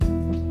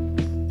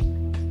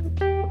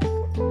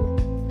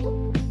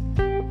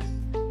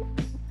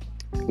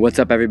What's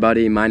up,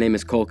 everybody? My name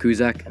is Cole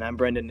Kuzak, And I'm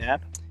Brendan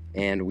Knapp.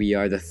 and we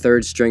are the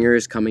Third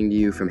Stringers coming to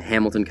you from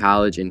Hamilton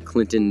College in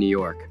Clinton, New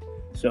York.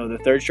 So the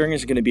Third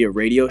Stringers is going to be a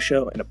radio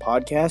show and a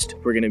podcast.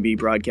 We're going to be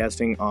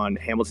broadcasting on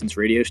Hamilton's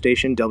radio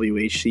station,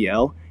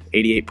 WHCL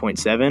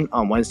 88.7,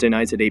 on Wednesday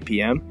nights at 8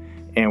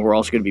 p.m. And we're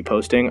also going to be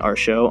posting our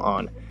show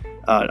on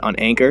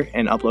Anchor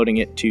and uploading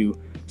it to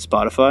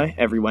Spotify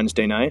every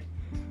Wednesday night.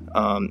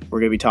 We're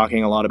going to be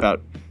talking a lot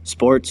about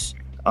sports,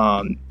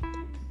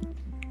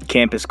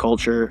 campus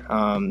culture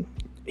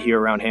here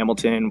around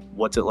Hamilton,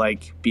 what's it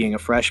like being a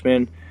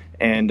freshman,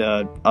 and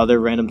other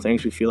random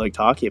things we feel like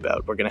talking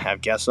about. We're going to have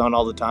guests on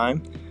all the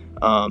time.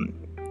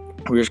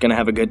 We're just going to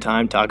have a good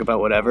time, talk about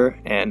whatever,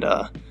 and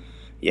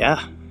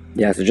yeah.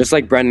 Yeah, so just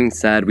like Brendan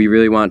said, we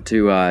really want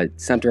to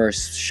center our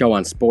show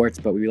on sports,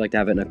 but we like to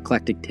have an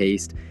eclectic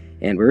taste.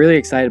 And we're really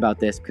excited about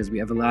this because we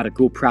have a lot of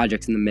cool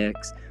projects in the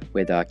mix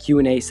with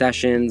Q&A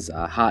sessions,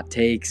 hot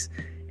takes,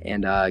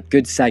 and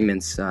good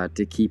segments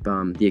to keep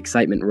the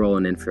excitement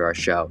rolling in for our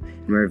show.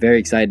 And we're very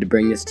excited to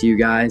bring this to you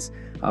guys.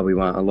 We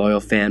want a loyal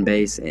fan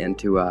base and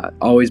to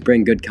always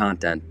bring good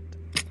content.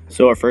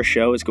 So our first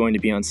show is going to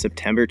be on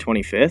September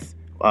 25th.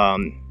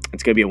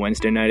 It's going to be a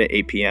Wednesday night at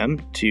 8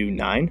 p.m. to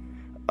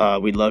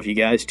 9. We'd love you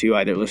guys to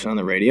either listen on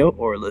the radio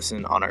or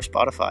listen on our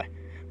Spotify.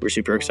 We're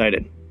super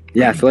excited.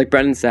 Yeah, so like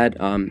Brendan said,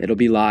 it'll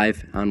be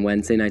live on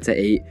Wednesday nights at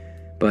 8.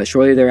 But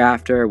shortly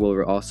thereafter,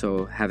 we'll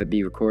also have it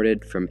be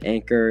recorded from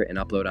Anchor and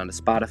upload onto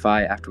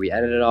Spotify after we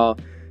edit it all.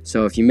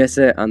 So if you miss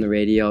it on the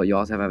radio, you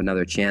also have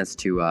another chance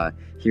to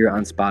hear it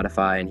on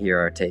Spotify and hear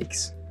our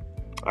takes.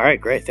 All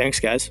right, great. Thanks,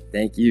 guys.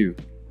 Thank you.